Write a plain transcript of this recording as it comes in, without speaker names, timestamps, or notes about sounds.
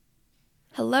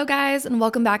Hello, guys, and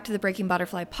welcome back to the Breaking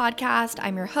Butterfly podcast.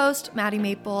 I'm your host, Maddie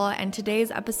Maple, and today's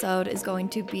episode is going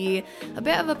to be a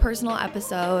bit of a personal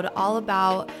episode all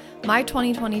about my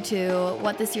 2022,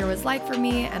 what this year was like for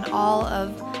me, and all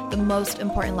of the most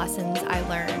important lessons I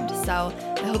learned. So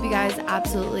I hope you guys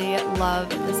absolutely love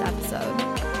this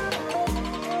episode.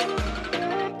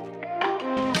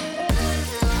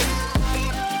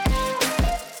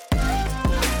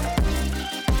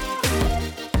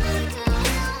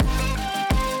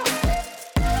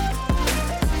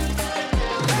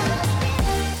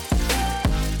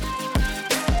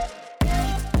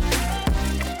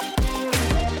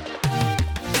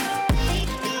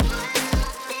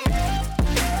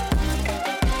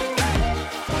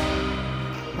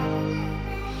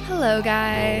 Hello,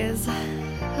 guys.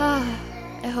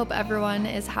 I hope everyone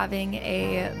is having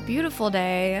a beautiful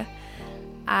day.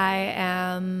 I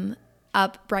am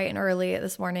up bright and early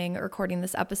this morning recording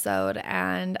this episode,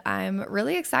 and I'm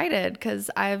really excited because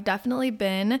I've definitely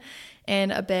been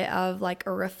in a bit of like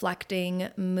a reflecting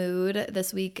mood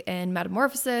this week in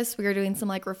Metamorphosis. We were doing some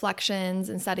like reflections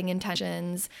and setting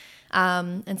intentions.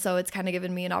 And so it's kind of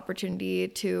given me an opportunity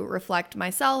to reflect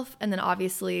myself, and then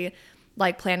obviously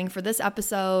like planning for this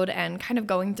episode and kind of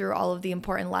going through all of the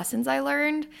important lessons I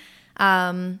learned.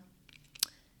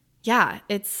 Yeah,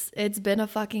 it's been a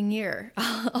fucking year.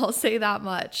 I'll say that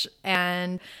much.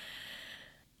 And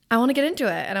I want to get into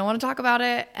it and I want to talk about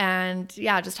it and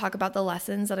yeah, just talk about the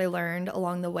lessons that I learned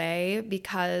along the way,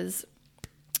 because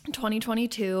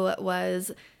 2022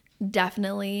 was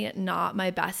definitely not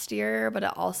my best year, but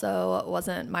it also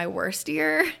wasn't my worst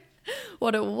year.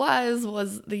 What it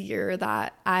was the year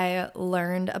that I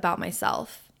learned about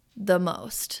myself the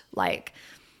most. Like,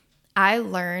 I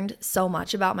learned so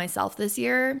much about myself this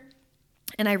year,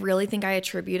 and I really think I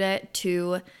attribute it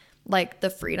to like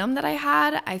the freedom that I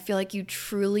had. I feel like you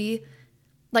truly,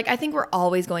 like, I think we're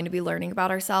always going to be learning about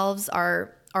ourselves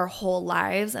our whole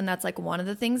lives, and that's like one of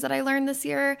the things that I learned this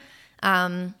year,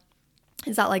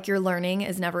 is that like your learning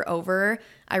is never over.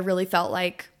 I really felt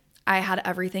like I had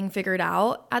everything figured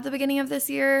out at the beginning of this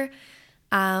year.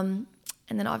 And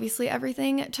then obviously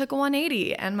everything took a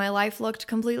 180 and my life looked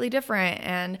completely different.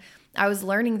 And I was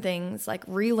learning things, like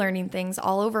relearning things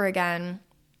all over again.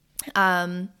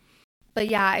 But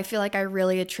yeah, I feel like I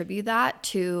really attribute that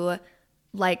to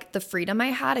like the freedom I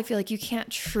had. I feel like you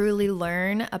can't truly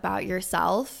learn about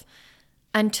yourself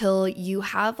until you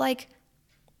have like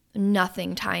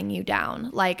nothing tying you down.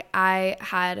 Like I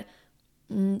had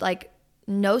like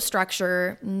no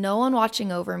structure, no one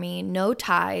watching over me, no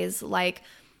ties. Like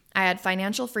I had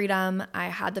financial freedom. I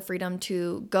had the freedom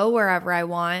to go wherever I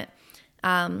want,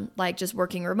 like just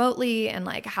working remotely and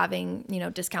like having,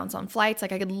 discounts on flights.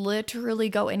 Like I could literally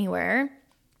go anywhere.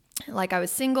 Like I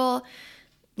was single.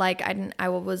 Like I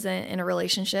wasn't in a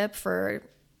relationship for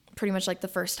pretty much like the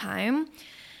first time.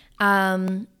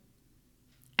 And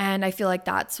I feel like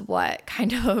that's what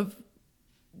kind of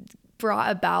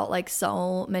brought about like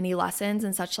so many lessons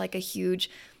and such like a huge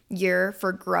year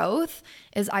for growth,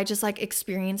 is I just like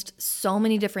experienced so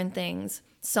many different things,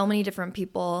 so many different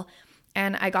people,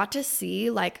 and I got to see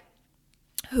like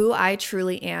who I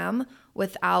truly am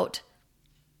without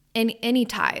any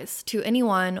ties to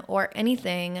anyone or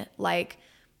anything. Like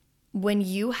when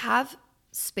you have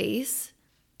space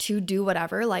to do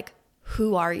whatever, like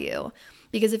who are you?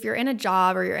 Because if you're in a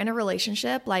job or you're in a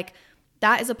relationship, like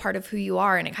that is a part of who you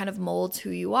are, and it kind of molds who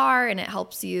you are, and it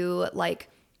helps you like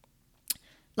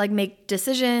make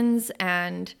decisions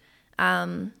and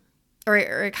or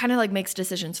it kind of like makes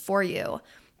decisions for you.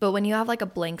 But when you have like a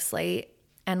blank slate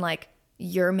and like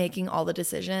you're making all the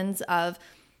decisions of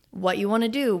what you want to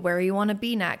do, where you want to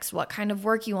be next, what kind of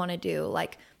work you want to do,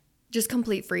 like just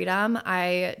complete freedom,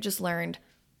 I just learned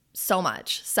so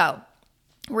much. So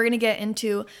we're going to get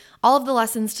into all of the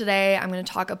lessons today. I'm going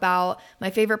to talk about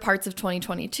my favorite parts of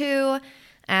 2022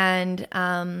 and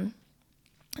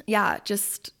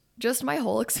just my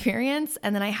whole experience.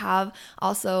 And then I have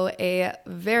also a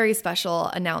very special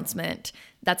announcement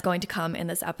that's going to come in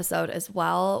this episode as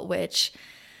well, which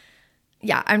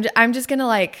I'm just going to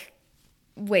like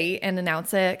wait and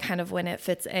announce it kind of when it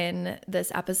fits in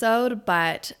this episode,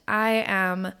 but I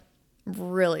am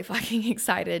really fucking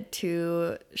excited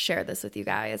to share this with you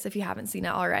guys if you haven't seen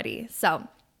it already. So, all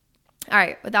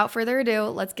right, without further ado,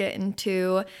 let's get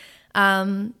into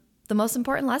the most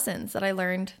important lessons that I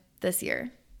learned this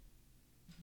year.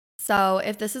 So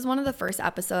if this is one of the first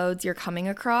episodes you're coming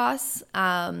across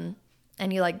and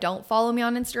you like don't follow me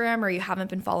on Instagram or you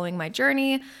haven't been following my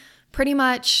journey, pretty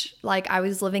much like I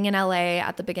was living in LA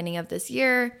at the beginning of this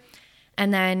year,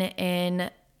 and then in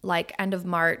like end of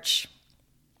March,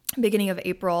 beginning of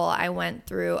April, I went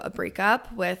through a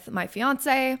breakup with my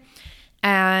fiance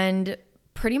and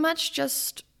pretty much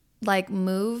just like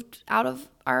moved out of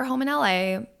our home in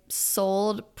LA,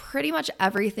 sold pretty much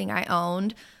everything I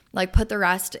owned, like put the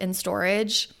rest in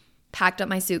storage, packed up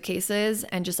my suitcases,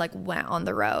 and just like went on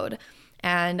the road.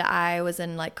 And I was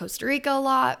in like Costa Rica a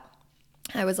lot.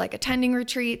 I was like attending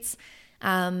retreats,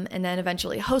 and then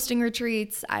eventually hosting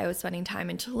retreats. I was spending time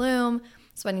in Tulum,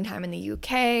 spending time in the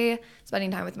UK,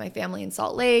 spending time with my family in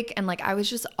Salt Lake, and like I was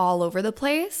just all over the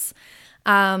place.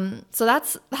 So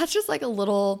that's just like a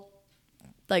little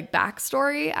like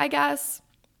backstory, I guess.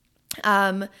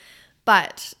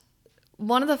 But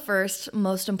one of the first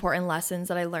most important lessons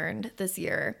that I learned this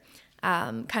year,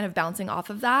 kind of bouncing off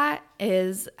of that,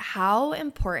 is how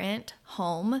important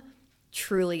home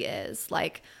truly is.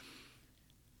 Like,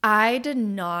 I did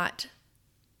not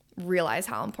realize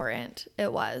how important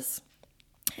it was.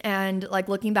 And like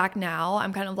looking back now,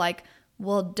 I'm kind of like,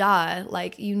 well, duh,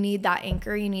 like you need that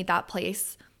anchor, you need that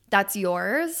place that's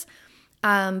yours.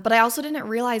 But I also didn't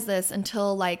realize this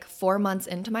until like 4 months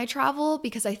into my travel,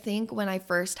 because I think when I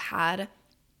first had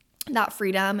that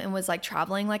freedom and was like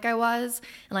traveling like I was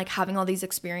and like having all these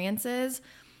experiences,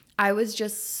 I was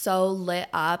just so lit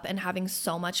up and having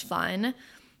so much fun.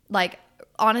 Like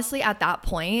honestly, at that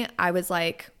point, I was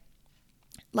like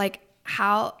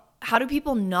how do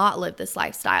people not live this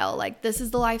lifestyle? Like this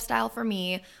is the lifestyle for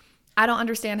me. I don't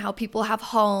understand how people have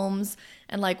homes,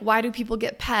 and like why do people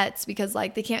get pets? Because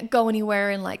like they can't go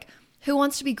anywhere, and like who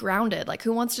wants to be grounded? Like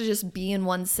who wants to just be in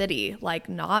one city? Like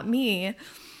not me.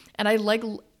 And I like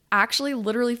actually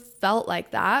literally felt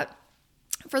like that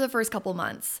for the first couple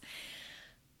months.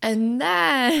 And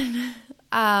then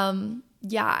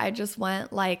I just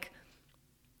went like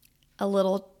a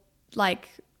little like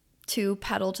too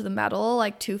pedal to the metal,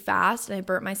 like too fast, and I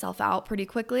burnt myself out pretty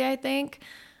quickly, I think.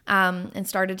 And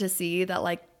started to see that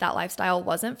like that lifestyle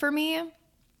wasn't for me,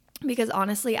 because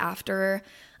honestly, after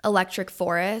Electric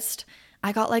Forest,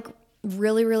 I got like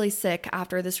really, really sick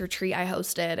after this retreat I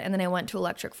hosted. And then I went to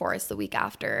Electric Forest the week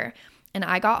after, and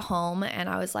I got home and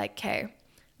I was like, okay,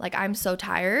 like I'm so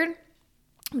tired,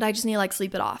 but I just need to like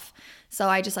sleep it off. So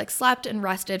I just like slept and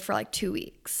rested for like 2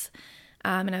 weeks.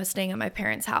 And I was staying at my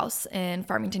parents' house in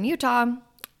Farmington, Utah,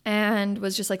 and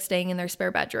was just like staying in their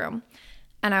spare bedroom.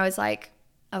 And I was like,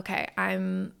 okay,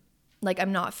 I'm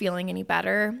not feeling any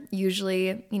better.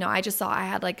 Usually, I just saw I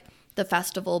had like the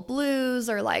festival blues,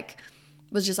 or like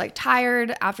was just like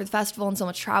tired after the festival and so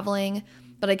much traveling.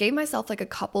 But I gave myself like a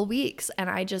couple weeks, and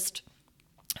I just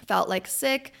felt like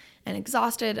sick and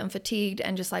exhausted and fatigued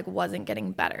and just like wasn't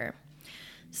getting better.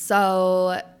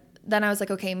 So then I was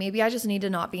like, okay, maybe I just need to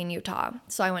not be in Utah.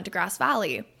 So I went to Grass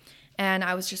Valley. And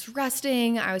I was just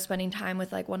resting. I was spending time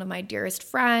with like one of my dearest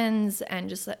friends and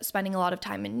just spending a lot of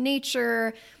time in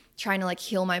nature, trying to like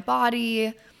heal my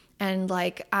body. And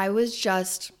like I was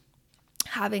just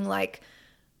having like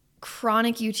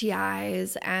chronic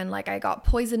UTIs, and like I got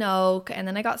poison oak, and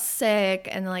then I got sick,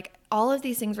 and like all of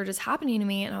these things were just happening to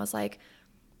me. And I was like,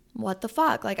 what the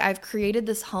fuck? Like I've created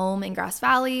this home in Grass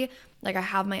Valley. Like I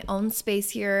have my own space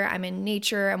here. I'm in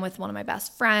nature. I'm with one of my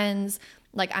best friends.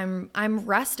 Like I'm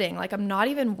resting, like I'm not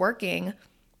even working.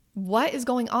 What is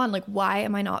going on? Like, why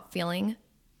am I not feeling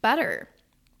better?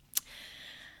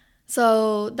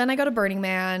 So then I go to Burning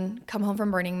Man, come home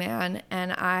from Burning Man,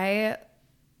 and I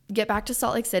get back to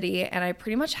Salt Lake City, and I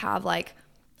pretty much have like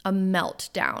a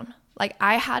meltdown. Like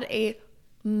I had a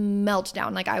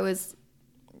meltdown. Like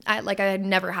I had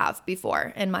never have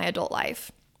before in my adult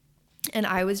life. And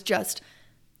I was just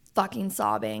fucking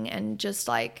sobbing, and just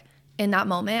like, in that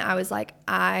moment, I was like,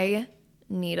 I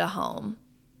need a home.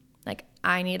 Like,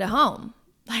 I need a home.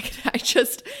 Like,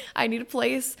 I need a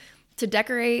place to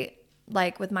decorate,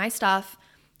 like, with my stuff.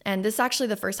 And this is actually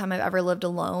the first time I've ever lived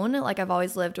alone. Like, I've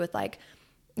always lived with, like,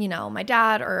 my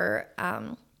dad or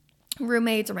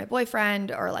roommates or my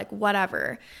boyfriend or, like,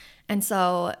 whatever. And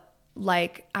so,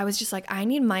 like, I was just like, I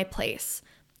need my place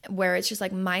where it's just,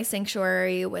 like, my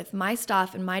sanctuary with my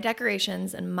stuff and my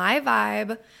decorations and my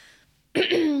vibe.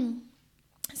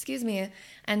 Excuse me.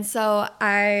 And so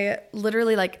I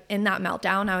literally, like, in that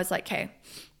meltdown, I was like, okay,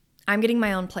 I'm getting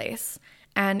my own place.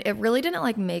 And it really didn't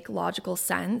like make logical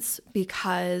sense,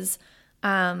 because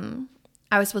I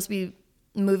was supposed to be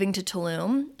moving to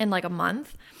Tulum in like a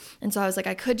month. And so I was like,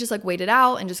 I could just like wait it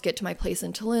out and just get to my place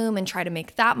in Tulum and try to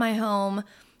make that my home.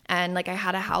 And like I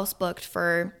had a house booked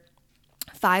for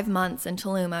 5 months in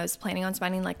Tulum. I was planning on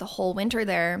spending like the whole winter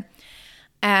there.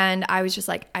 And I was just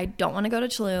like, I don't want to go to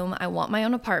Tulum. I want my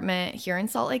own apartment here in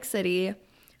Salt Lake City,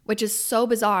 which is so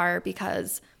bizarre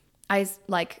because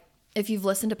if you've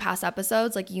listened to past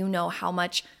episodes, like, how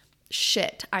much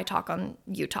shit I talk on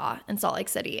Utah and Salt Lake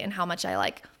City and how much I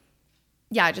like,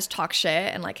 I just talk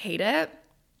shit and like hate it.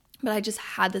 But I just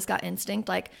had this gut instinct,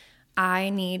 like I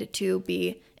need to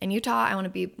be in Utah. I want to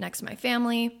be next to my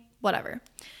family, whatever.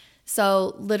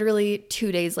 So literally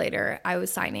 2 days later, I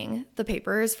was signing the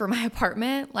papers for my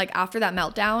apartment. Like after that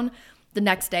meltdown, the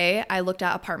next day I looked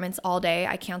at apartments all day.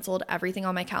 I canceled everything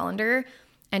on my calendar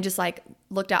and just like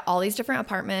looked at all these different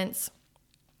apartments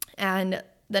and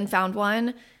then found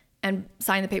one and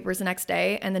signed the papers the next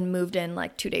day and then moved in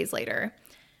like 2 days later.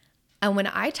 And when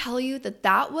I tell you that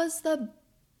that was the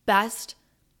best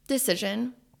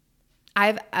decision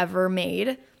I've ever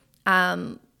made,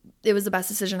 it was the best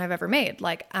decision I've ever made.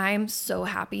 Like I'm so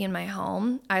happy in my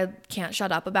home. I can't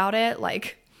shut up about it.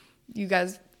 Like you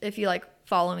guys, if you like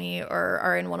follow me or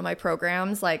are in one of my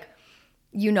programs, like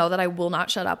you know that I will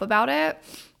not shut up about it.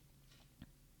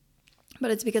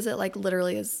 But it's because it like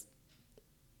literally is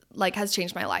like has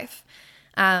changed my life.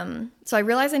 So I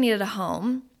realized I needed a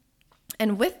home.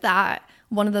 And with that,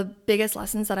 one of the biggest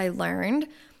lessons that I learned,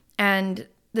 and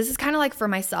this is kind of like for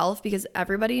myself because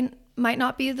everybody might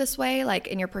not be this way, like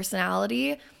in your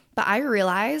personality, but I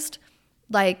realized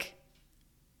like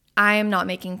I am not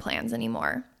making plans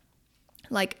anymore.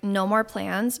 Like no more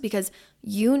plans, because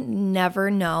you never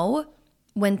know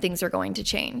when things are going to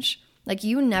change. Like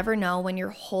you never know when your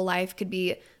whole life could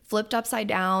be flipped upside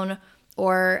down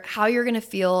or how you're going to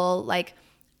feel. Like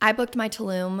I booked my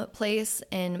Tulum place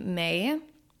in May,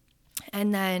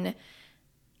 and then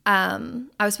I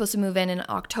was supposed to move in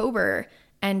October.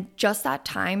 And just that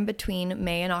time between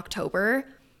May and October,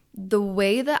 the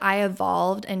way that I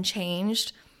evolved and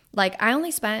changed, like I only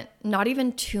spent not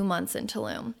even 2 months in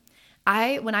Tulum.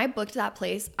 When I booked that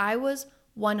place, I was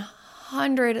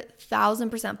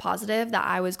 100,000% positive that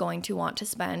I was going to want to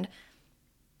spend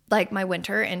like my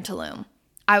winter in Tulum.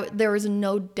 There was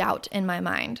no doubt in my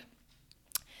mind.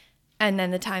 And then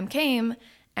the time came,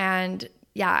 and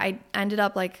I ended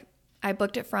up like, I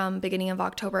booked it from beginning of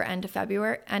October, end of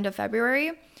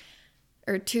February,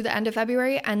 or to the end of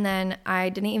February. And then I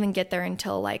didn't even get there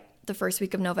until like the first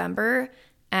week of November,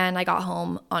 and I got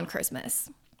home on Christmas.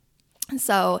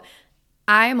 So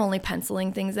I am only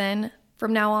penciling things in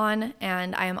from now on.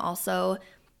 And I am also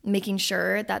making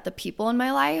sure that the people in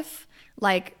my life,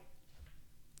 like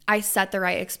I set the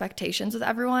right expectations with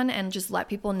everyone and just let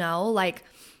people know, like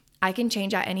I can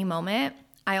change at any moment.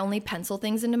 I only pencil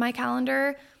things into my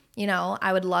calendar. You know,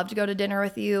 I would love to go to dinner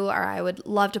with you, or I would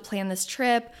love to plan this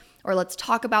trip, or let's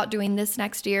talk about doing this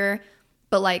next year.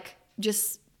 But like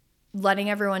just letting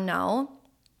everyone know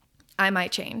I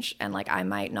might change and like I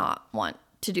might not want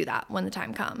to do that when the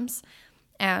time comes.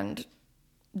 And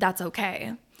that's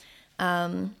okay.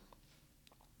 So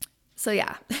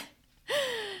yeah,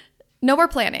 no more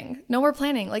planning.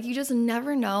 Like you just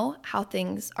never know how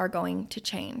things are going to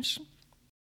change.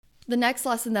 The next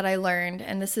lesson that I learned,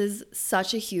 and this is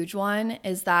such a huge one,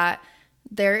 is that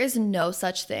there is no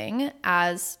such thing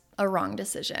as a wrong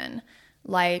decision.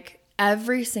 Like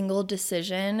every single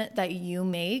decision that you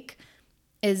make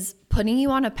is putting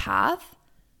you on a path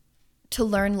to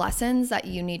learn lessons that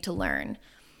you need to learn.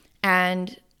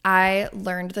 And I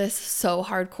learned this so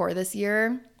hardcore this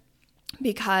year,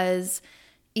 because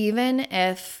even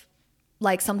if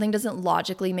like something doesn't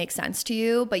logically make sense to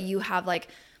you, but you have like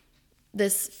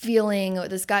this feeling,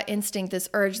 this gut instinct, this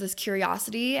urge, this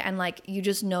curiosity, and like you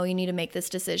just know you need to make this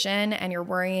decision, and you're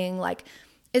worrying like,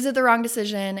 is it the wrong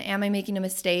decision? Am I making a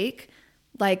mistake?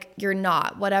 Like you're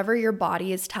not. Whatever your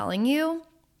body is telling you,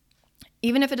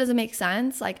 even if it doesn't make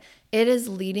sense, like it is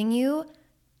leading you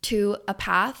to a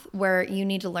path where you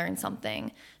need to learn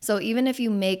something. So even if you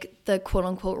make the quote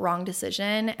unquote wrong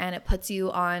decision and it puts you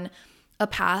on a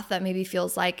path that maybe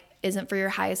feels like isn't for your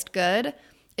highest good,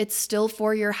 it's still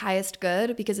for your highest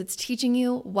good, because it's teaching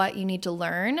you what you need to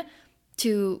learn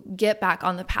to get back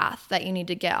on the path that you need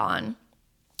to get on,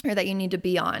 or that you need to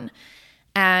be on.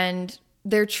 And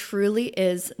there truly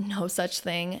is no such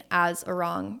thing as a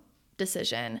wrong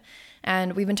decision.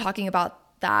 And we've been talking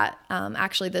about that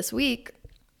actually this week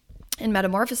in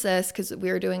Metamorphosis, because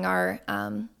we were doing our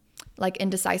like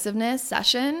indecisiveness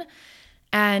session.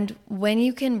 And when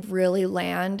you can really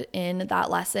land in that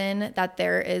lesson that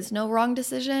there is no wrong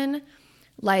decision,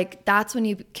 like that's when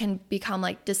you can become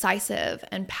like decisive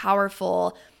and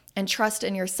powerful and trust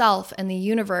in yourself and the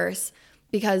universe,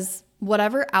 because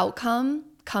whatever outcome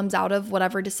comes out of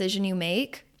whatever decision you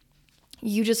make,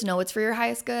 you just know it's for your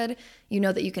highest good. You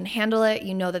know that you can handle it.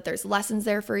 You know that there's lessons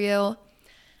there for you.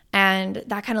 And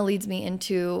that kind of leads me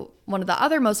into one of the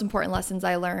other most important lessons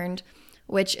I learned,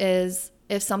 which is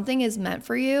if something is meant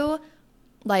for you,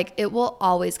 like it will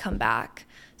always come back.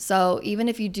 So even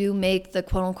if you do make the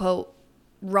quote unquote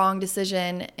wrong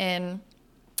decision in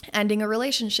ending a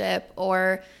relationship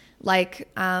or like,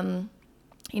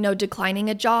 declining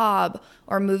a job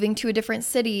or moving to a different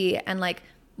city, and like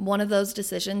one of those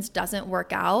decisions doesn't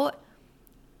work out,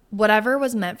 whatever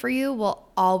was meant for you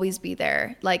will always be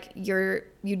there. Like you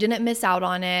didn't miss out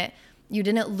on it. You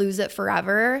didn't lose it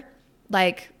forever.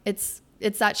 Like it's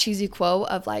that cheesy quote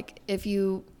of like, if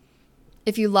you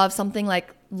love something,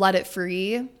 like let it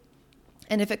free.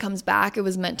 And if it comes back, it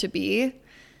was meant to be.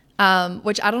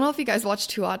 Which I don't know if you guys watch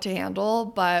Too Hot to Handle,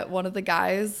 but one of the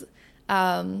guys,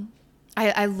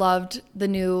 I loved the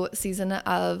new season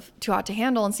of Too Hot to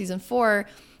Handle in season 4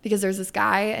 because there's this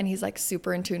guy and he's like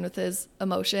super in tune with his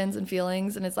emotions and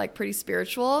feelings and it's like pretty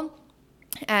spiritual.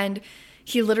 And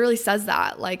he literally says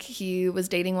that, like he was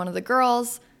dating one of the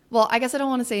girls. Well, I guess I don't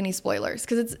want to say any spoilers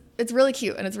because it's really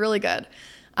cute and it's really good.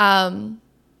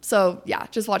 So yeah,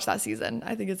 just watch that season.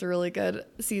 I think it's a really good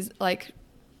season,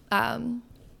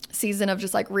 season of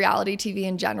just like reality TV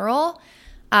in general.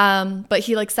 But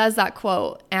he like says that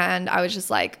quote and I was just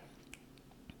like,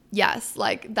 yes,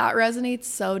 like that resonates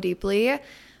so deeply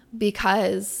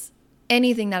because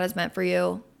anything that is meant for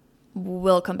you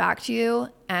will come back to you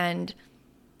and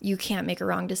you can't make a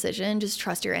wrong decision. Just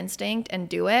trust your instinct and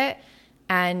do it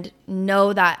and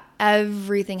know that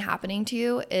everything happening to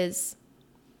you is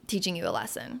teaching you a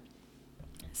lesson.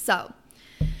 So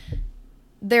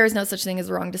there is no such thing as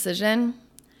a wrong decision.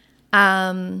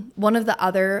 One of the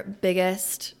other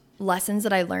biggest lessons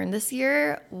that I learned this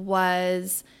year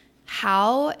was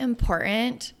how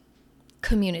important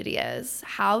community is,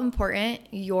 how important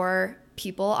your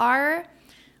people are.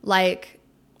 Like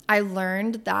I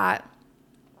learned that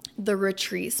the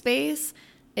retreat space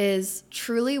is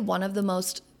truly one of the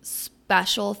most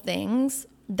special things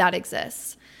that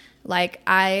exists. Like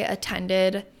I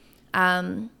attended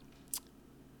a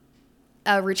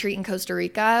retreat in Costa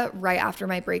Rica right after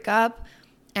my breakup,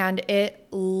 and it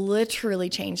literally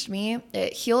changed me.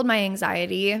 It healed my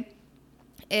anxiety.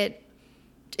 It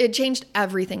changed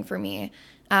everything for me,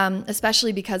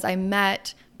 especially because I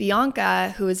met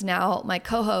Bianca, who is now my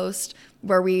co-host,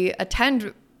 where we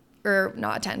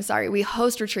we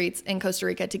host retreats in Costa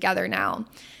Rica together now.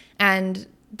 And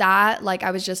that, like,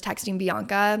 I was just texting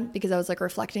Bianca because I was like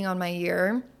reflecting on my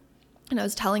year, and I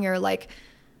was telling her, like,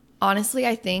 honestly,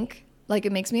 I think like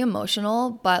it makes me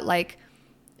emotional, but like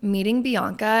meeting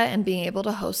Bianca and being able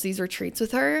to host these retreats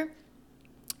with her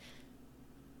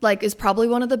like is probably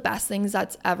one of the best things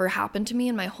that's ever happened to me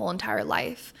in my whole entire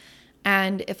life.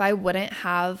 And if I wouldn't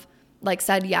have like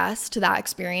said yes to that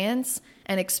experience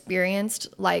and experienced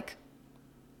like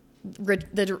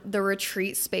the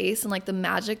retreat space and like the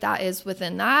magic that is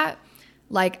within that,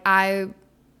 like I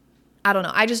don't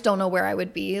know, I just don't know where I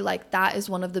would be. Like that is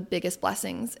one of the biggest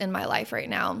blessings in my life right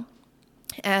now.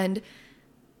 And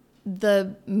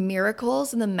the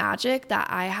miracles and the magic that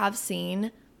I have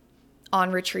seen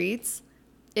on retreats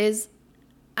is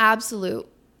absolute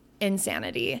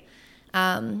insanity.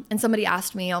 And somebody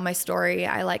asked me on my story,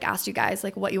 I like asked you guys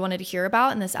like what you wanted to hear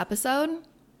about in this episode.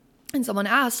 And someone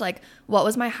asked like, what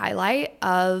was my highlight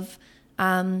of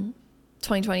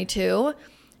 2022?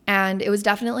 And it was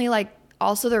definitely like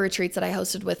also the retreats that I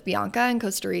hosted with Bianca in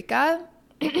Costa Rica.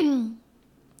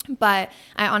 But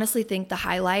I honestly think the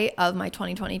highlight of my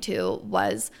 2022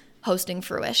 was hosting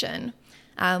Fruition,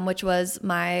 which was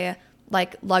my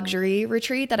like luxury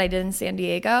retreat that I did in San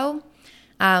Diego,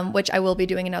 which I will be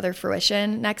doing another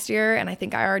Fruition next year. And I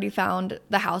think I already found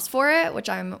the house for it, which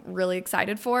I'm really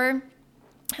excited for.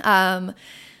 But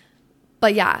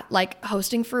yeah, like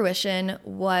hosting Fruition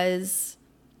was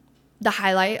the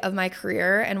highlight of my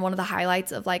career and one of the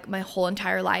highlights of like my whole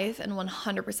entire life, and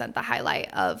 100% the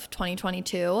highlight of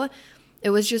 2022. It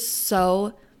was just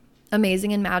so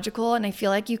amazing and magical. And I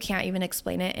feel like you can't even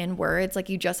explain it in words. Like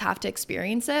you just have to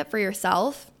experience it for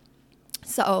yourself.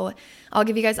 So I'll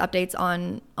give you guys updates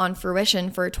on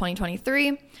Fruition for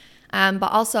 2023.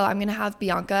 But also I'm going to have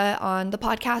Bianca on the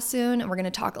podcast soon, and we're going to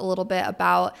talk a little bit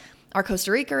about our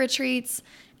Costa Rica retreats.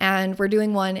 And we're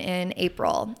doing one in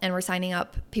April, and we're signing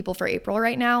up people for April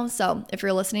right now. So if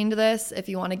you're listening to this, if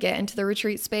you want to get into the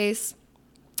retreat space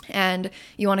and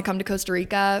you want to come to Costa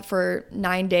Rica for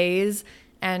 9 days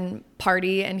and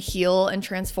party and heal and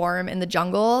transform in the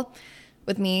jungle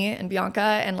with me and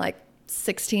Bianca and like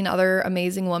 16 other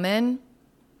amazing women,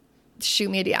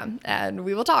 shoot me a DM and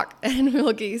we will talk and we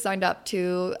will get you signed up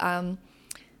to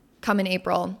come in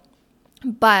April.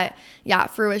 But yeah,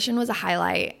 Fruition was a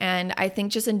highlight. And I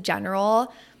think just in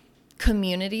general,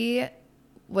 community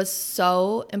was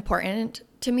so important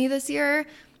to me this year.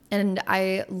 And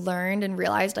I learned and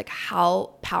realized like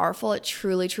how powerful it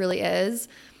truly, truly is.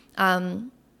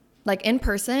 like in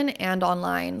person and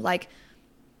online. Like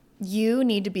you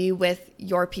need to be with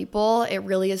your people. It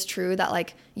really is true that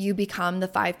like you become the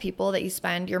 5 people that you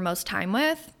spend your most time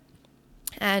with.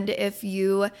 And if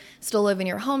you still live in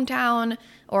your hometown,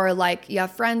 or like you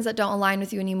have friends that don't align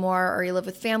with you anymore, or you live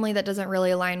with family that doesn't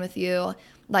really align with you,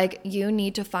 like you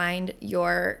need to find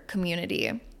your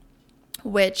community.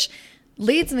 Which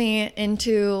leads me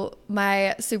into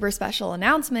my super special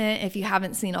announcement, if you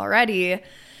haven't seen already,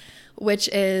 which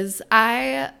is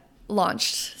I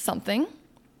launched something.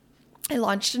 I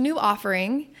launched a new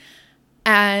offering,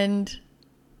 and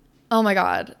oh my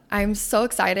God, I'm so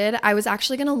excited. I was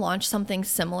actually going to launch something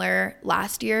similar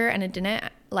last year and it didn't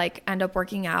like end up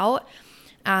working out.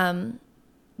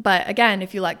 But again,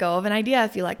 if you let go of an idea,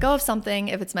 if you let go of something,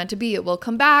 if it's meant to be, it will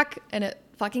come back, and it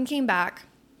fucking came back.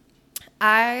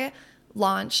 I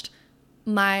launched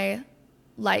my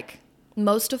like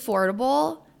most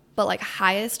affordable but like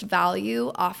highest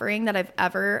value offering that I've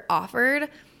ever offered.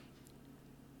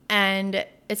 And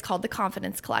it's called the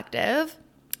Confidence Collective.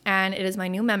 And it is my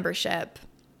new membership.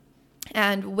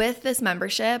 And with this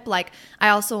membership, like I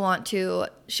also want to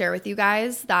share with you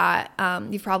guys that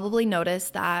you've probably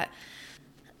noticed that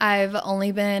I've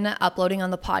only been uploading on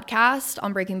the podcast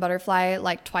on Breaking Butterfly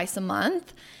like twice a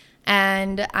month.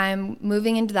 And I'm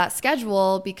moving into that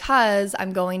schedule because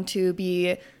I'm going to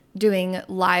be doing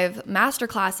live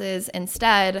masterclasses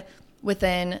instead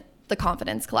within the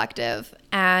Confidence Collective.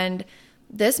 And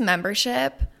this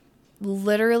membership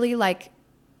literally like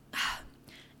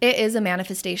it is a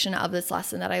manifestation of this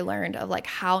lesson that I learned of like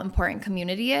how important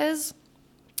community is.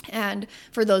 And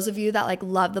for those of you that like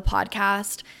love the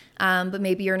podcast, but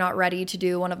maybe you're not ready to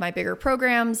do one of my bigger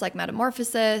programs like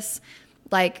Metamorphosis,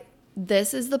 like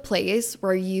this is the place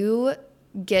where you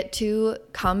get to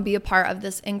come be a part of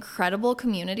this incredible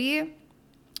community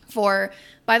for,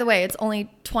 by the way, it's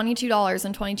only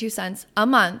 $22.22 a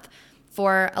month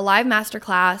for a live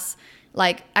masterclass,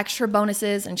 like extra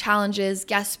bonuses and challenges,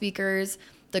 guest speakers,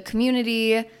 the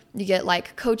community. You get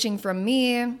like coaching from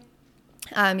me.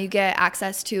 You get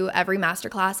access to every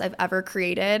masterclass I've ever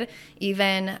created,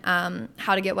 even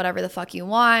how to get whatever the fuck you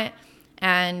want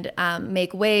and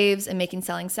make waves and making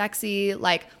selling sexy.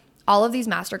 Like all of these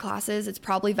masterclasses, it's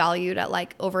probably valued at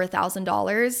like over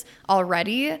 $1,000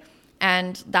 already.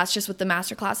 And that's just with the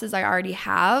masterclasses I already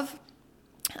have.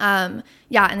 And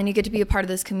then you get to be a part of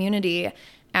this community.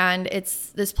 And it's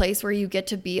this place where you get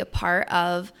to be a part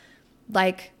of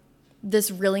like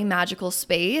this really magical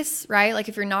space, right? Like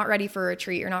if you're not ready for a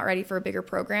retreat, you're not ready for a bigger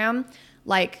program,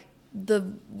 like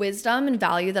the wisdom and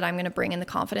value that I'm going to bring in the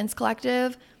Confidence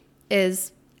Collective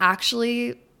is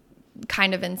actually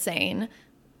kind of insane,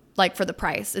 like for the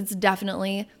price. It's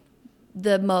definitely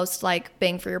the most like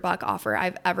bang for your buck offer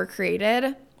I've ever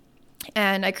created.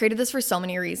 And I created this for so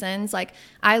many reasons. Like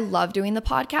I love doing the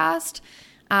podcast.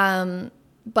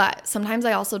 But sometimes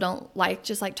I also don't like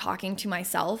just like talking to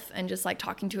myself and just like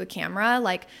talking to a camera.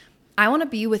 Like I want to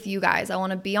be with you guys. I want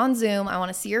to be on Zoom. I want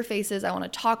to see your faces. I want to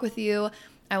talk with you.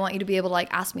 I want you to be able to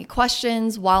like ask me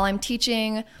questions while I'm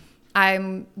teaching.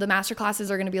 The masterclasses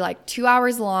are going to be like 2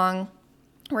 hours long.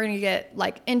 We're going to get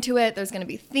like into it. There's going to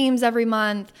be themes every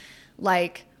month.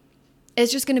 Like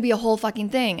it's just going to be a whole fucking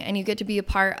thing. And you get to be a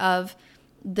part of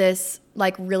this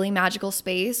like really magical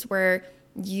space where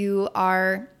you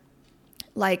are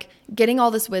like getting all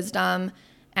this wisdom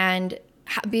and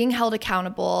being held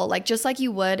accountable, like just like you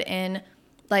would in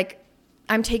like,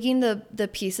 I'm taking the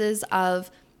pieces of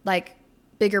like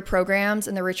bigger programs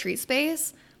in the retreat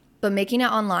space, but making it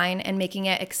online and making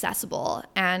it accessible.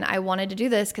 And I wanted to do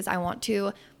this because I want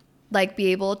to like be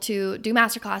able to do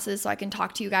masterclasses so I can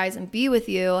talk to you guys and be with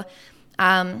you.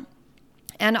 And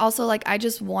also like, I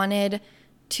just wanted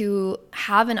to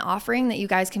have an offering that you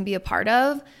guys can be a part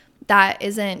of that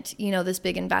isn't, you know, this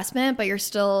big investment, but you're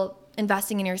still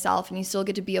investing in yourself and you still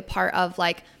get to be a part of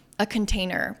like a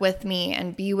container with me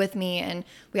and be with me. And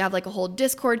we have like a whole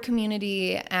Discord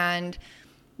community, and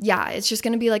yeah, it's just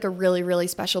going to be like a really, really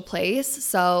special place.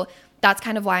 So that's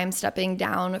kind of why I'm stepping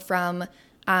down from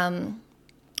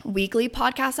weekly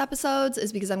podcast episodes,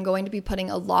 is because I'm going to be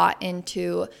putting a lot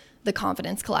into the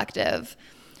Confidence Collective.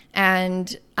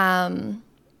 And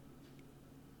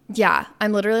yeah,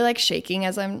 I'm literally like shaking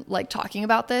as I'm like talking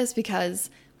about this because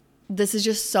this is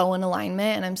just so in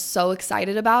alignment and I'm so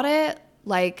excited about it.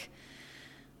 Like,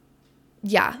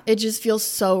 yeah, it just feels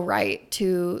so right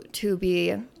to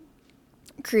be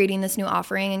creating this new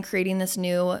offering and creating this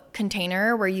new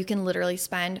container where you can literally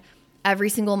spend every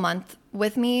single month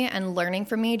with me and learning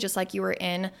from me, just like you were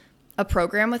in a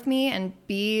program with me, and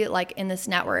be like in this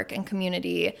network and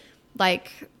community.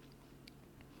 Like,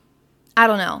 I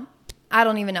don't know. I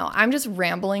don't even know. I'm just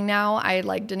rambling now. I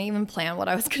like didn't even plan what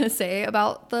I was going to say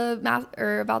about the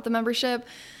about the membership,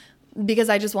 because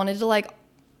I just wanted to like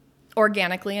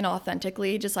organically and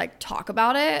authentically just like talk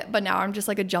about it. But now I'm just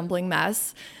like a jumbling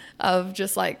mess of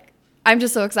just like, I'm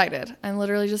just so excited. I'm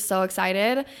literally just so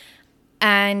excited.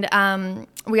 And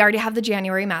we already have the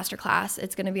January masterclass.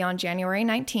 It's going to be on January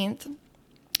 19th,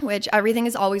 which everything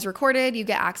is always recorded. You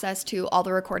get access to all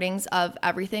the recordings of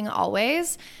everything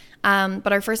always.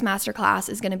 But our first masterclass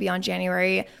is going to be on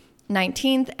January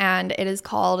 19th, and it is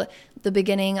called The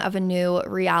Beginning of a New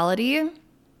Reality.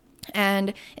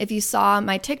 And if you saw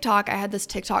my TikTok, I had this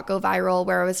TikTok go viral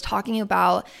where I was talking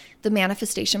about the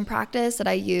manifestation practice that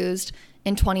I used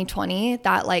in 2020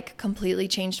 that like completely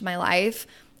changed my life.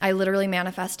 I literally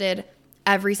manifested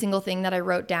every single thing that I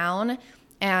wrote down.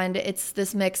 And it's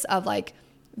this mix of like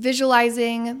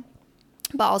visualizing,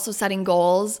 but also setting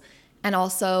goals, and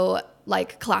also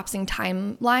like collapsing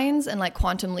timelines and like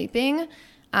quantum leaping.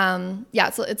 So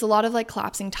it's a lot of like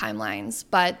collapsing timelines,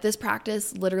 but this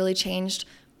practice literally changed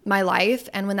my life.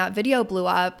 And when that video blew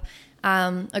up,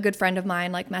 a good friend of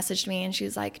mine like messaged me and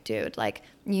she's like, dude, like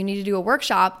you need to do a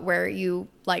workshop where you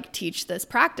like teach this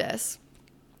practice.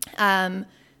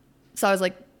 So I was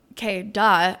like, okay,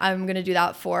 duh, I'm going to do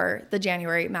that for the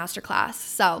January masterclass.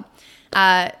 So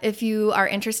if you are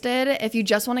interested, if you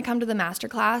just want to come to the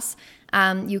masterclass,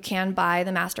 you can buy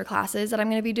the masterclasses that I'm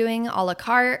going to be doing a la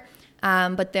carte,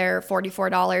 but they're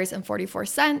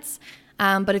 $44.44.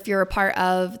 But if you're a part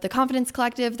of the Confidence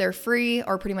Collective, they're free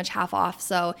or pretty much half off.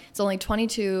 So it's only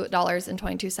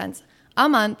 $22.22 a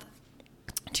month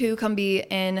to come be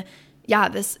in,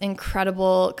 this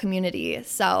incredible community.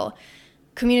 So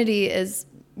community is,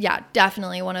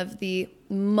 definitely one of the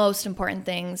most important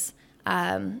things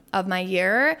of my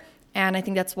year. And I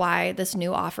think that's why this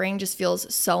new offering just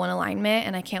feels so in alignment.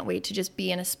 And I can't wait to just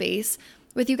be in a space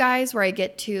with you guys where I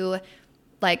get to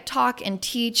like talk and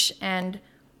teach and,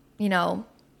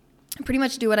 pretty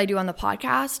much do what I do on the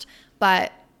podcast,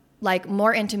 but like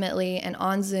more intimately and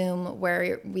on Zoom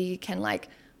where we can like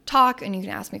talk and you can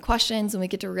ask me questions and we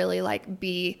get to really like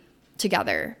be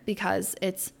together, because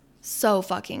it's so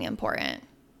fucking important.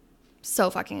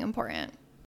 So fucking important.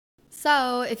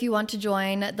 So if you want to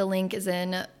join, the link is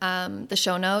in the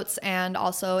show notes and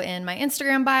also in my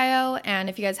Instagram bio. And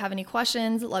if you guys have any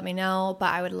questions, let me know.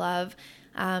 But I would love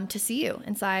to see you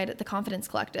inside the Confidence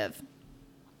Collective.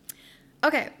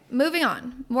 Okay, moving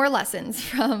on. More lessons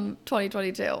from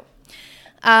 2022.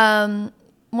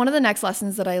 One of the next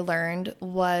lessons that I learned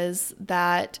was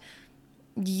that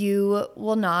you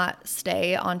will not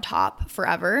stay on top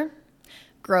forever.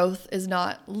 Growth is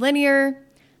not linear.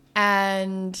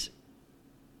 And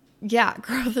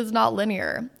growth is not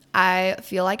linear. I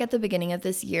feel like at the beginning of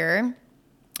this year,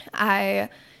 I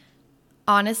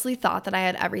honestly thought that I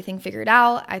had everything figured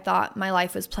out. I thought my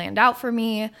life was planned out for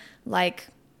me. Like,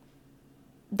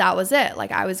 that was it.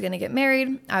 Like, I was going to get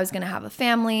married. I was going to have a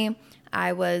family.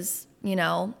 I was,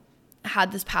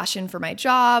 had this passion for my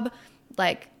job.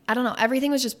 Like, I don't know.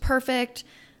 Everything was just perfect.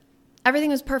 Everything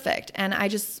was perfect. And I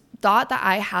just thought that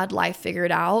I had life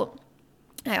figured out.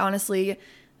 I honestly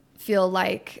feel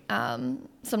like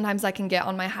sometimes I can get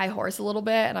on my high horse a little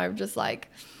bit and I'm just like,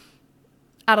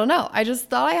 I don't know. I just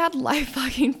thought I had life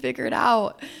fucking figured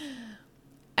out.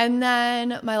 And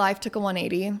then my life took a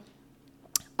 180,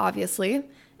 obviously,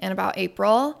 in about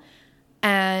April.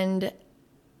 And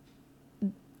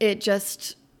it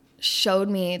just showed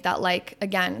me that, like,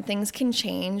 again, things can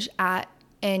change at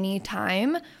any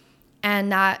time.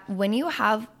 And that when you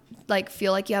have, like,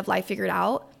 feel like you have life figured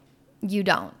out, you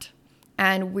don't.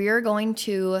 And we're going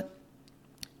to,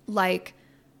 like,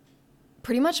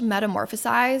 pretty much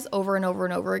metamorphosize over and over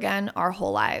and over again our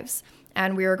whole lives.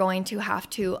 And we are going to have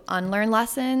to unlearn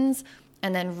lessons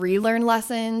and then relearn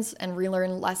lessons and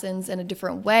relearn lessons in a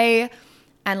different way.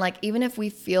 And, like, even if we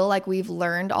feel like we've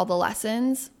learned all the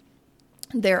lessons,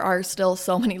 there are still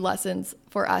so many lessons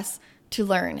for us to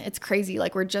learn. It's crazy.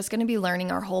 Like, we're just going to be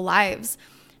learning our whole lives.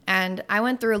 And I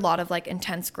went through a lot of, like,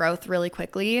 intense growth really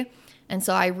quickly. And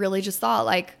so I really just thought,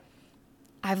 like,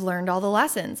 I've learned all the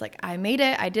lessons. Like, I made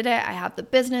it. I did it. I have the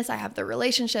business. I have the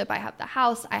relationship. I have the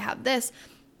house. I have this.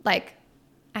 Like,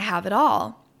 I have it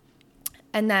all.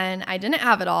 And then I didn't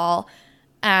have it all.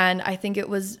 And I think it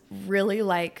was really,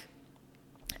 like,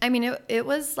 I mean, it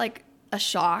was like a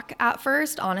shock at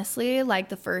first, honestly. Like,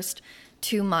 the first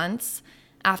 2 months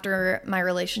after my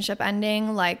relationship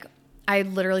ending, like, I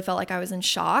literally felt like I was in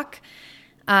shock.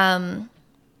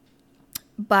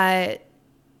 But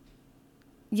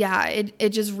yeah, it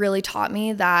just really taught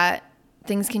me that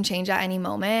things can change at any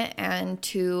moment, and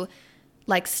to,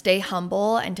 like, stay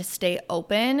humble and to stay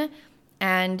open.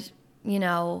 And you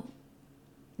know,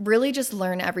 really just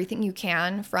learn everything you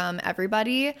can from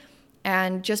everybody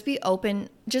and just be open,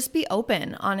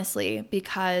 honestly,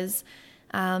 because,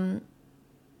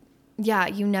 yeah,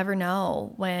 you never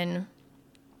know when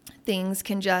things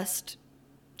can just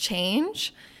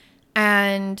change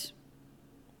and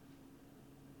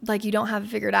like you don't have it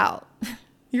figured out.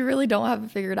 You really don't have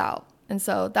it figured out. And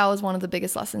so that was one of the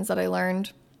biggest lessons that I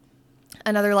learned.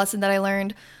 Another lesson that I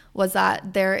learned was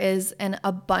that there is an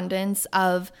abundance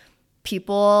of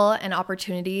people and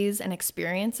opportunities and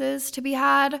experiences to be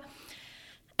had.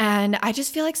 And I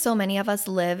just feel like so many of us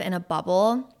live in a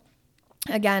bubble.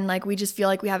 Again, like we just feel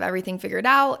like we have everything figured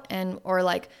out, or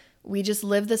like we just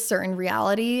live this certain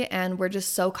reality and we're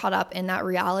just so caught up in that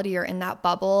reality or in that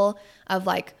bubble of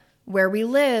like where we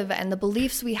live and the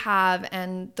beliefs we have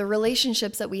and the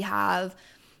relationships that we have.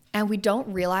 And we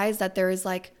don't realize that there is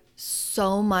like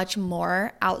so much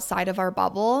more outside of our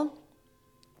bubble.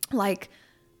 Like,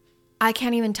 I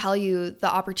can't even tell you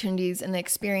the opportunities and the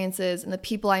experiences and the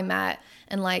people I met.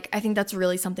 And like, I think that's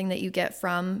really something that you get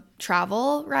from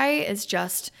travel, right? It's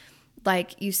just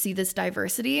like you see this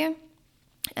diversity.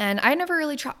 And I never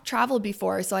really traveled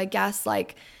before. So I guess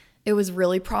like it was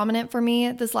really prominent for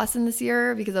me, this lesson this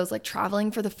year, because I was like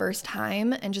traveling for the first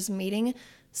time and just meeting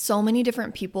so many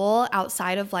different people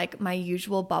outside of like my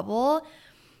usual bubble.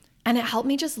 And it helped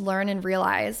me just learn and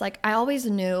realize, like, I always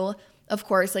knew, of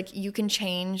course, like you can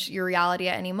change your reality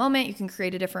at any moment. You can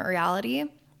create a different reality.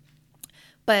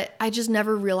 But I just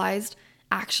never realized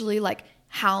actually like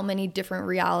how many different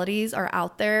realities are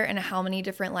out there and how many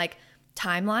different like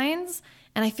timelines.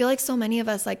 And I feel like so many of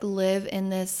us like live in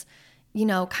this, you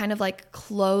know, kind of like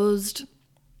closed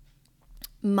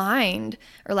mind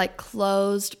or like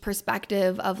closed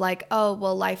perspective of like, oh,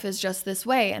 well, life is just this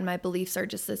way and my beliefs are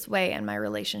just this way and my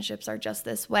relationships are just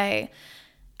this way.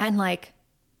 And like,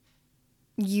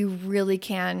 you really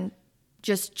can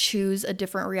just choose a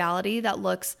different reality that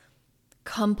looks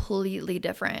completely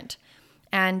different.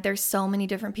 And there's so many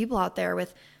different people out there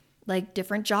with like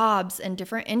different jobs and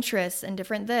different interests and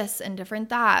different this and different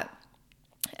that.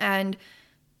 And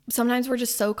sometimes we're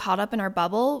just so caught up in our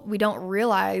bubble, we don't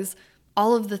realize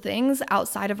all of the things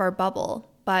outside of our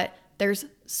bubble. But there's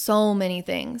so many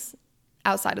things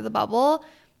outside of the bubble.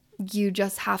 You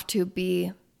just have to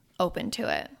be open to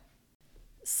it.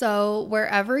 So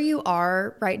wherever you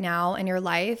are right now in your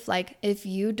life, like if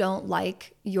you don't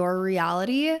like your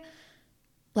reality,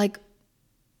 like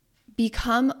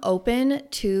become open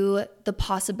to the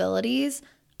possibilities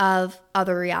of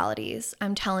other realities.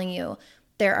 I'm telling you,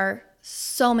 there are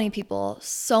so many people,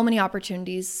 so many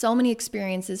opportunities, so many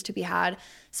experiences to be had,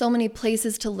 so many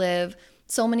places to live,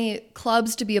 so many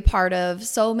clubs to be a part of,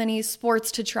 so many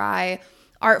sports to try,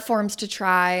 art forms to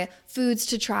try, foods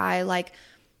to try. Like,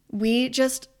 we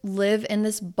just live in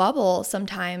this bubble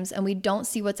sometimes and we don't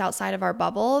see what's outside of our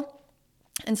bubble.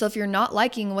 And so if you're not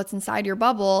liking what's inside your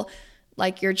bubble,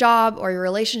 like your job or your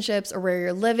relationships or where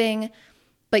you're living,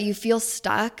 but you feel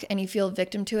stuck and you feel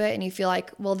victim to it and you feel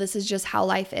like, well, this is just how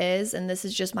life is and this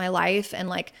is just my life and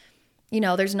like, you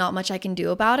know, there's not much I can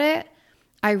do about it.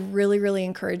 I really, really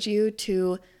encourage you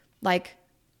to like,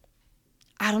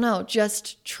 I don't know,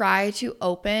 just try to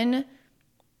open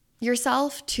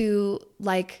yourself to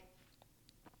like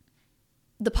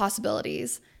the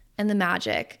possibilities and the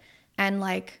magic and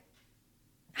like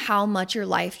how much your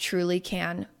life truly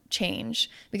can change.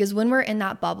 Because when we're in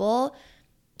that bubble,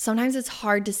 sometimes it's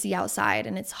hard to see outside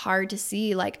and it's hard to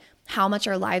see like how much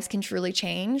our lives can truly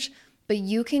change. But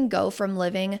you can go from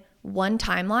living one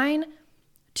timeline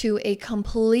to a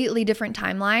completely different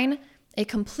timeline, a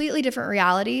completely different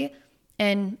reality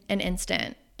in an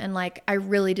instant. And like, I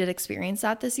really did experience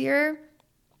that this year.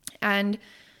 And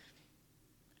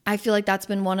I feel like that's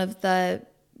been one of the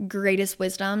greatest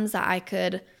wisdoms that I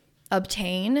could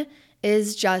obtain,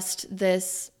 is just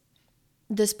this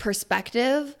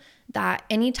perspective that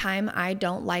anytime I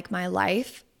don't like my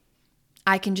life,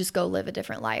 I can just go live a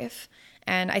different life.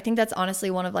 And I think that's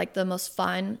honestly one of like the most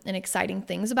fun and exciting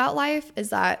things about life, is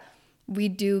that we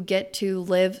do get to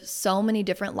live so many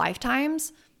different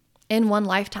lifetimes in one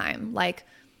lifetime. Like,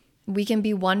 we can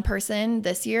be one person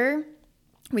this year,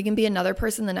 we can be another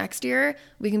person the next year,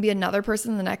 we can be another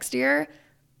person the next year.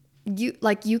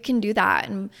 You can do that.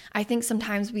 And I think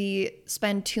sometimes we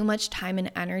spend too much time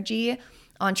and energy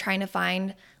on trying to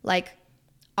find like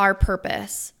our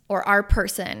purpose or our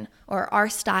person or our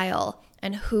style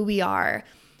and who we are.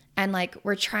 And like,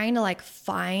 we're trying to like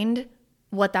find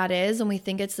what that is. And we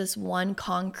think it's this one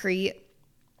concrete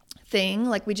thing.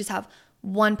 Like, we just have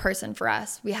one person for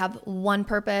us. We have one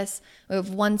purpose. We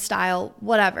have one style,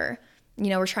 whatever. You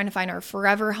know, we're trying to find our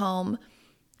forever home.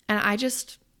 And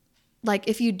like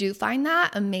if you do find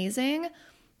that, amazing.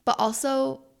 But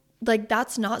also, like,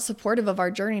 that's not supportive of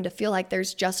our journey to feel like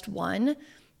there's just one.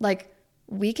 Like,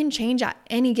 we can change at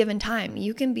any given time.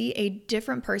 You can be a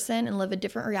different person and live a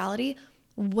different reality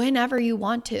whenever you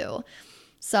want to.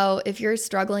 So if you're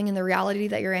struggling in the reality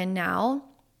that you're in now,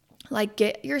 like,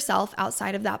 get yourself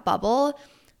outside of that bubble,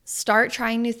 start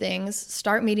trying new things,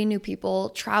 start meeting new people,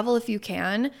 travel if you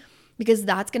can, because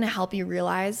that's going to help you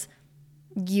realize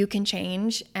you can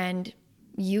change and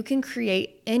you can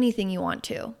create anything you want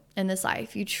to in this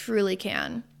life. You truly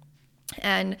can.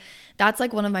 And that's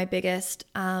like one of my biggest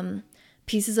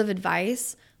pieces of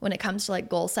advice when it comes to like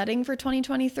goal setting for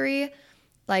 2023.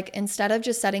 Like, instead of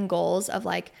just setting goals of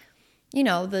like, you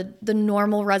know, the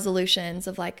normal resolutions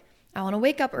of like, I want to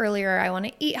wake up earlier, I want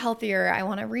to eat healthier, I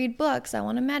want to read books, I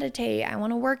want to meditate, I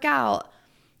want to work out.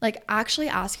 Like, actually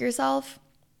ask yourself,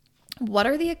 what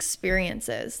are the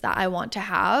experiences that I want to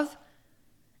have?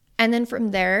 And then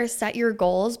from there, set your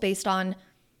goals based on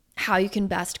how you can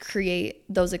best create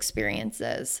those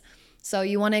experiences. So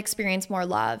you want to experience more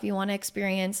love, you want to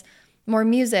experience more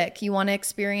music, you want to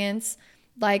experience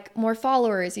like more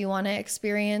followers, you want to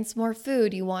experience more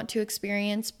food, you want to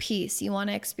experience peace, you want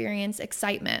to experience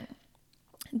excitement.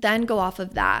 Then go off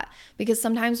of that, because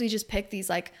sometimes we just pick these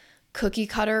like cookie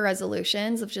cutter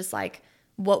resolutions of just like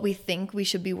what we think we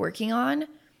should be working on.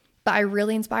 But I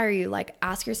really inspire you, like,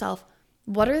 ask yourself,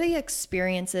 what are the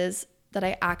experiences that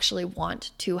I actually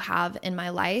want to have in my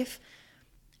life?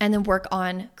 And then work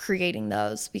on creating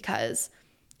those, because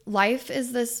life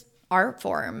is this art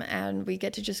form and we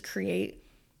get to just create,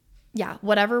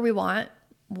 whatever we want,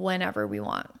 whenever we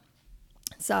want.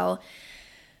 So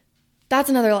that's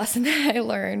another lesson that I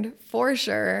learned for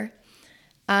sure.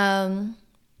 What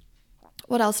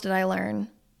else did I learn?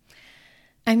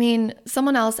 I mean,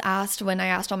 someone else asked when I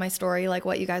asked on my story, like,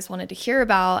 what you guys wanted to hear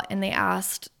about. And they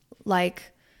asked,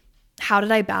 like, how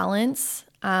did I balance,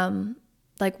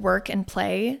 like, work and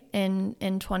play in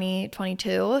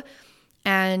 2022?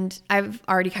 And I've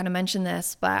already kind of mentioned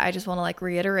this, but I just want to like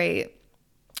reiterate,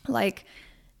 like,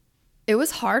 it was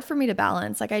hard for me to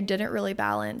balance. Like, I didn't really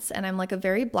balance. And I'm like a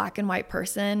very black and white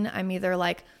person. I'm either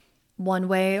like one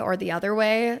way or the other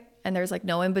way, and there's like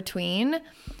no in between.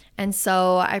 And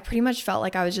so I pretty much felt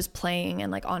like I was just playing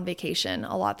and like on vacation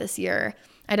a lot this year.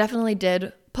 I definitely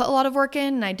did put a lot of work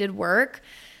in and I did work.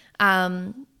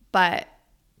 But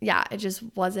yeah, it just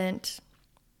wasn't,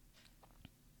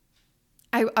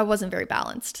 I wasn't very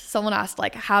balanced. Someone asked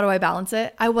like, how do I balance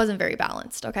it? I wasn't very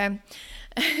balanced. Okay.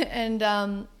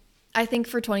 And, I think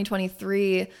for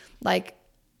 2023, like,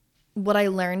 what I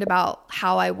learned about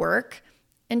how I work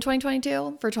in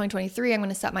 2022, for 2023, I'm going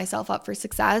to set myself up for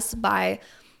success by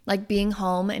like being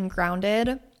home and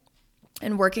grounded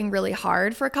and working really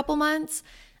hard for a couple months.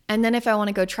 And then if I want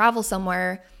to go travel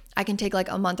somewhere, I can take like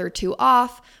a month or two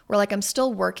off where like I'm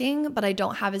still working, but I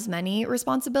don't have as many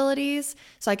responsibilities.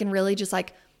 So I can really just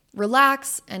like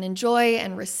relax and enjoy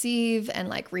and receive and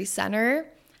like recenter.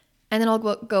 And then I'll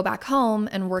go back home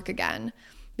and work again,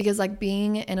 because like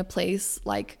being in a place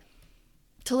like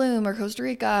Tulum or Costa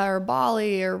Rica or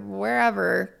Bali or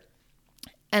wherever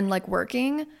and like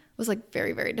working was like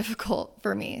very, very difficult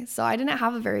for me. So I didn't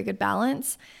have a very good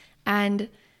balance. And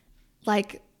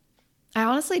like, I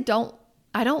honestly don't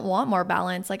want more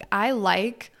balance. Like, I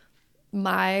like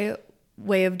my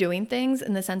way of doing things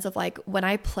in the sense of like, when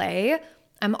I play,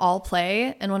 I'm all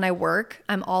play. And when I work,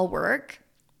 I'm all work.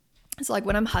 So like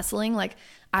when I'm hustling, like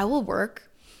I will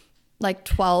work like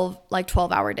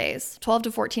 12-hour days, 12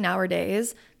 to 14-hour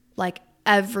days, like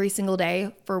every single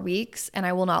day for weeks. And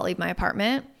I will not leave my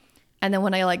apartment. And then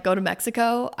when I like go to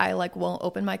Mexico, I like won't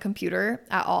open my computer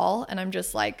at all. And I'm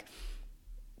just like,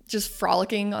 just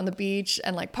frolicking on the beach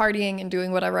and like partying and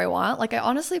doing whatever I want. Like, I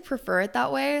honestly prefer it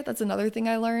that way. That's another thing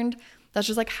I learned. That's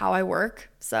just like how I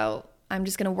work. So I'm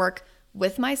just going to work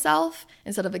with myself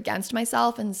instead of against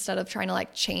myself. Instead of trying to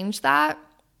like change that,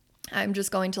 I'm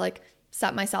just going to like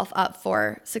set myself up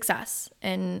for success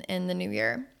in the new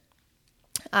year.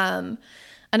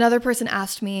 Another person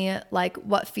asked me like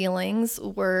what feelings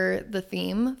were the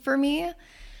theme for me.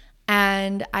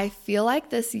 And I feel like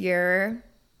this year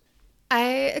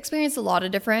I experienced a lot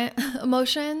of different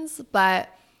emotions, but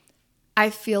I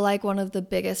feel like one of the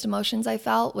biggest emotions I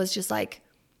felt was just like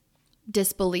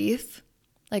disbelief,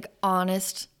 like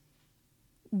honest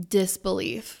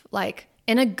disbelief, like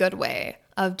in a good way,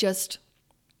 of just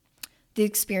the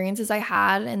experiences I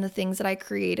had and the things that I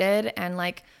created and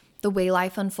like the way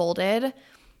life unfolded.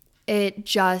 It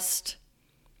just,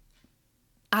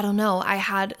 I don't know, I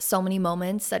had so many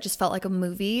moments that just felt like a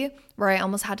movie where I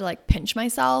almost had to like pinch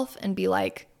myself and be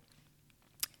like,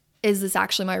 is this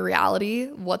actually my reality?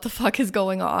 What the fuck is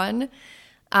going on?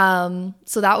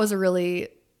 So that was a really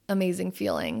amazing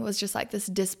feeling, was just like this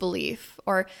disbelief,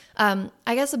 or I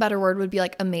guess a better word would be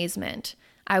like amazement.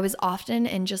 I was often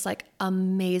in just like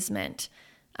amazement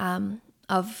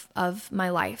of my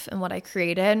life and what I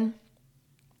created.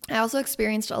 I also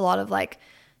experienced a lot of like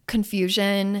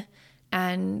confusion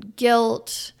and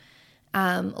guilt,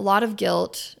 a lot of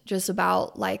guilt just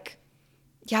about like,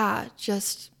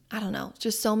 just, I don't know,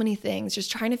 just so many things,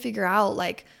 just trying to figure out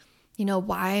like,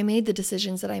 why I made the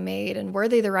decisions that I made and were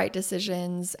they the right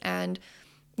decisions, and,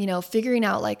 figuring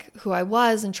out like who I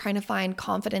was and trying to find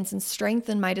confidence and strength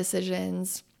in my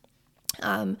decisions.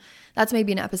 That's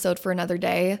maybe an episode for another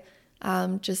day.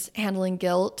 Just handling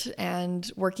guilt and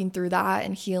working through that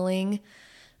and healing.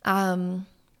 What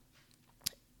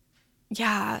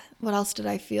else did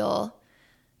I feel?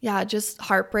 Just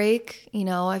heartbreak.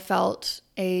 I felt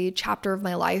a chapter of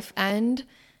my life end,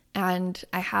 and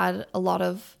I had a lot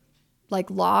of like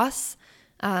loss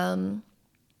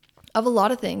of a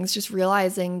lot of things, just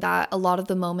realizing that a lot of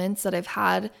the moments that I've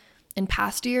had in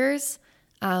past years,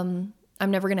 I'm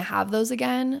never going to have those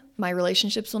again. My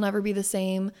relationships will never be the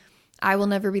same. I will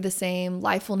never be the same.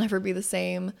 Life will never be the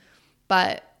same.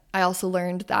 But I also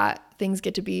learned that things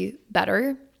get to be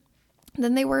better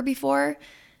than they were before,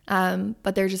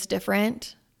 but they're just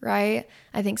different, right?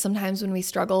 I think sometimes when we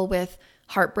struggle with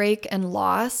heartbreak and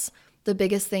loss, the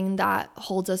biggest thing that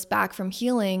holds us back from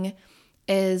healing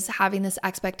is having this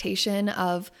expectation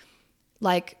of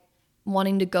like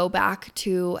wanting to go back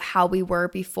to how we were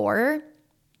before,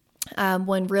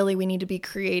 when really we need to be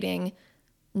creating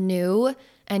new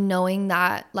and knowing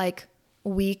that like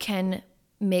we can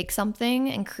make something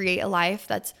and create a life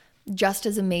that's just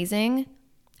as amazing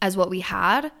as what we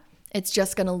had. It's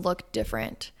just going to look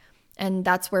different. And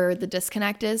that's where the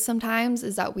disconnect is sometimes,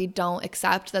 is that we don't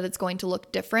accept that it's going to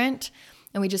look different.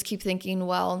 And we just keep thinking,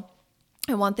 well,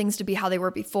 I want things to be how they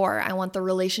were before. I want the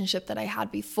relationship that I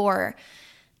had before.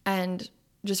 And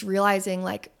just realizing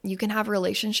like you can have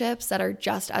relationships that are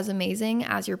just as amazing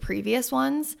as your previous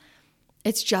ones.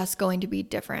 It's just going to be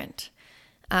different.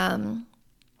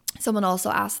 Someone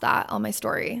also asked that on my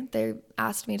story. They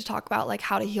asked me to talk about like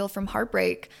how to heal from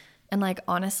heartbreak. And like,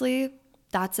 honestly,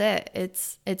 that's it.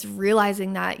 It's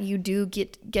realizing that you do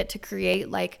get to create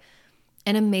like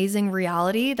an amazing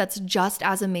reality that's just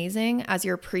as amazing as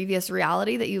your previous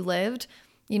reality that you lived,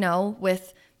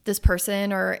 with this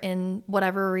person or in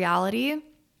whatever reality.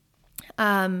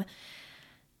 And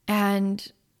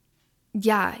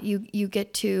you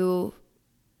get to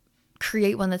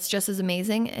create one that's just as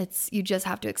amazing. You just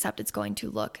have to accept it's going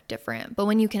to look different. But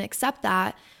when you can accept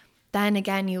that, then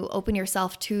again, you open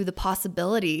yourself to the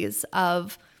possibilities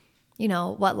of,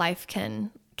 what life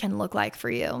can look like for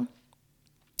you.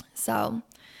 So,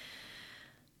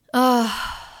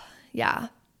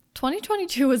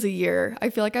 2022 was a year. I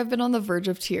feel like I've been on the verge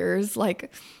of tears,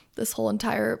 like this whole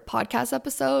entire podcast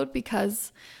episode,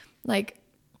 because like,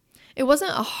 it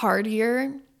wasn't a hard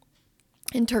year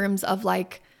in terms of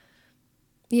like,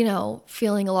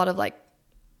 feeling a lot of like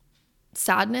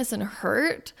sadness and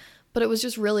hurt, but it was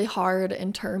just really hard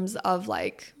in terms of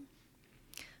like,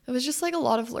 it was just like a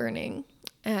lot of learning.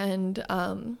 And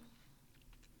I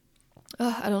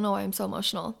don't know why I'm so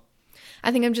emotional.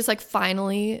 I think I'm just like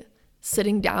finally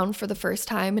sitting down for the first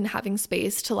time and having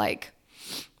space to like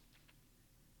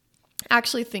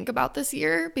actually think about this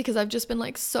year, because I've just been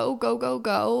like so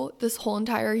go this whole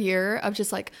entire year of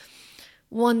just like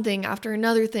one thing after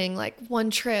another thing, like one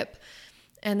trip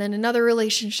and then another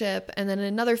relationship and then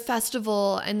another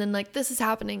festival, and then like this is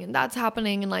happening and that's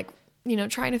happening, and like,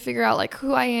 trying to figure out like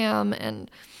who I am, and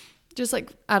just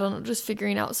like, I don't know, just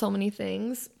figuring out so many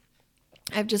things.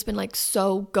 I've just been like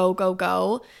so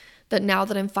go that now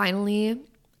that I'm finally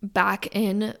back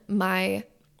in my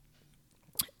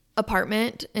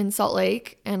apartment in Salt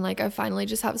Lake, and like I finally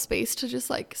just have space to just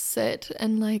like sit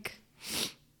and like,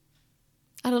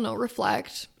 I don't know,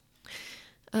 reflect.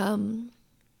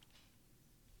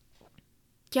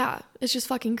 It's just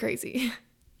fucking crazy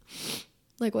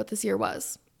like what this year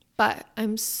was. But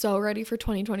I'm so ready for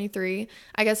 2023.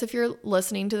 I guess if you're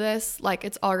listening to this, like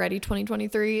it's already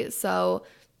 2023. So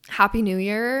happy New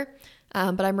Year.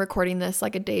 But I'm recording this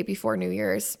like a day before New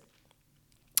Year's.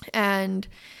 And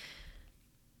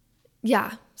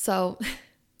so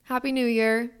happy New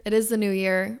Year. It is the new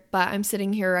year, but I'm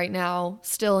sitting here right now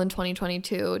still in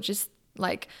 2022, just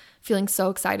like feeling so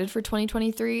excited for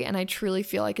 2023. And I truly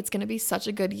feel like it's going to be such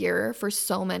a good year for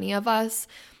so many of us.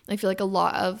 I feel like a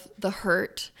lot of the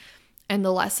hurt and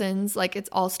the lessons, like it's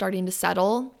all starting to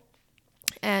settle.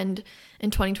 And in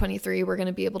 2023, we're going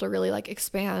to be able to really like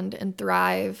expand and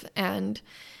thrive. And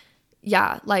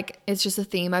yeah, like it's just a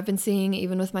theme I've been seeing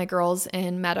even with my girls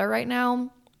in Meta right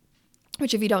now,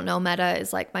 which if you don't know, Meta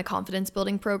is like my confidence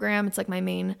building program. It's like my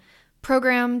main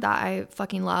program that I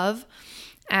fucking love.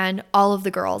 And all of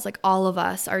the girls, like all of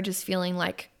us are just feeling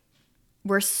like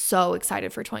we're so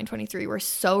excited for 2023. We're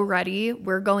so ready.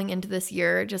 We're going into this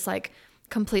year just like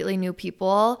completely new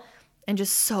people and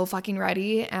just so fucking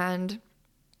ready. And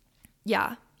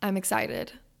yeah, I'm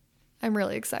excited. I'm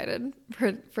really excited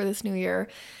for this new year.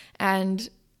 And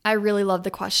I really love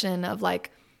the question of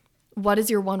like, what is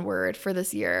your one word for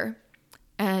this year?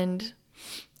 And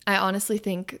I honestly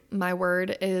think my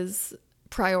word is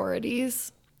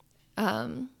priorities.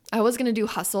 I was going to do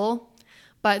hustle,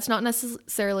 but it's not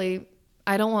necessarily,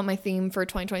 I don't want my theme for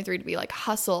 2023 to be like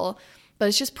hustle, but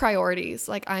it's just priorities.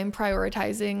 Like I'm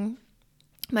prioritizing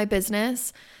my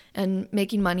business and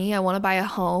making money. I want to buy a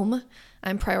home.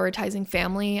 I'm prioritizing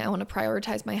family. I want to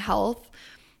prioritize my health.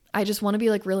 I just want to be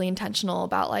like really intentional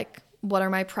about like, what are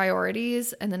my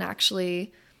priorities? And then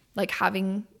actually like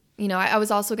having, you know, I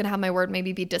was also going to have my word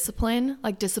maybe be discipline,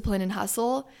 like discipline and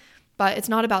hustle, but it's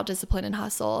not about discipline and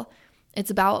hustle. It's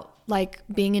about like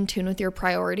being in tune with your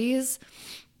priorities.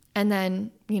 And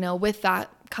then, you know, with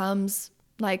that comes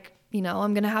like, you know,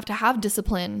 I'm going to have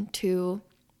discipline to,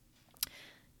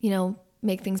 you know,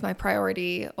 make things my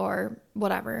priority or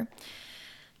whatever.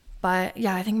 But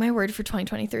yeah, I think my word for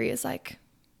 2023 is like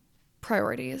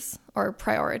priorities or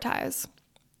prioritize.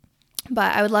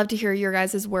 But I would love to hear your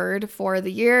guys' word for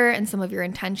the year and some of your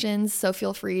intentions. So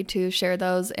feel free to share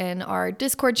those in our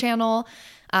Discord channel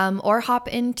or hop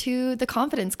into the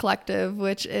Confidence Collective,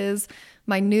 which is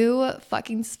my new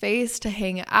fucking space to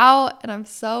hang out. And I'm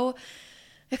so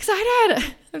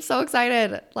excited. I'm so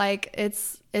excited. Like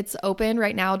it's open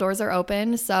right now. Doors are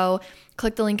open. So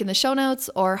click the link in the show notes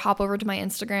or hop over to my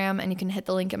Instagram and you can hit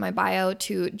the link in my bio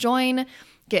to join,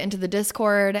 get into the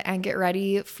Discord and get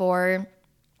ready for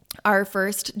our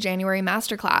first January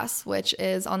masterclass, which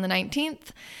is on the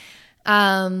 19th.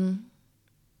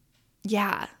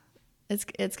 Yeah,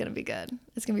 it's going to be good.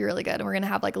 It's going to be really good. And we're going to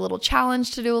have like a little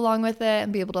challenge to do along with it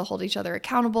and be able to hold each other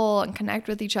accountable and connect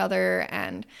with each other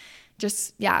and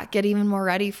just, yeah, get even more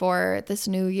ready for this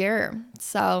new year.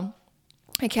 So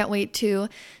I can't wait to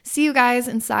see you guys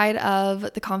inside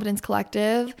of the Confidence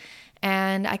Collective.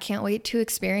 And I can't wait to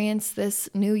experience this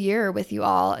new year with you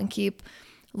all and keep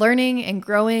learning and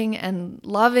growing and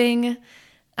loving.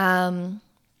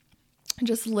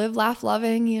 Just live, laugh,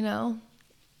 loving, you know.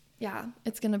 Yeah,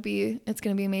 it's gonna be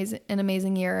amazing, an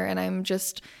amazing year, and I'm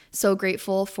just so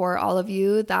grateful for all of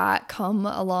you that come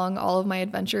along all of my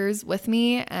adventures with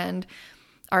me and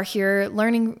are here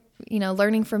learning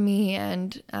from me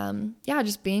and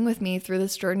just being with me through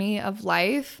this journey of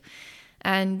life.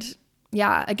 And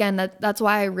yeah, again, that's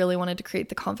why I really wanted to create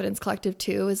the Confidence Collective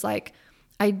too, is like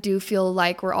I do feel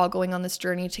like we're all going on this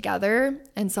journey together,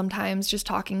 and sometimes just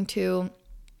talking to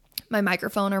my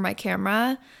microphone or my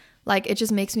camera, like it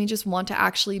just makes me just want to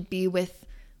actually be with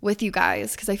you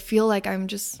guys, because I feel like I'm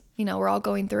just, we're all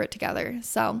going through it together.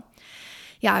 So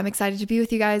yeah, I'm excited to be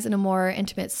with you guys in a more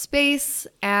intimate space,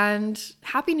 and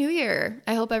Happy New Year.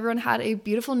 I hope everyone had a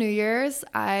beautiful New Year's.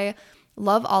 I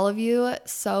love all of you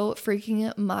so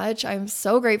freaking much. I'm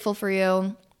so grateful for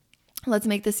you. Let's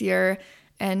make this year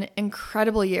an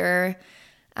incredible year.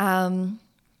 I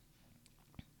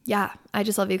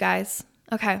just love you guys.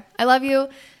 Okay. I love you.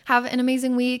 Have an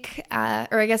amazing week,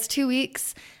 or I guess 2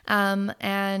 weeks.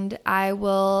 And I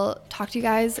will talk to you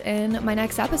guys in my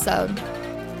next episode.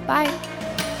 Bye.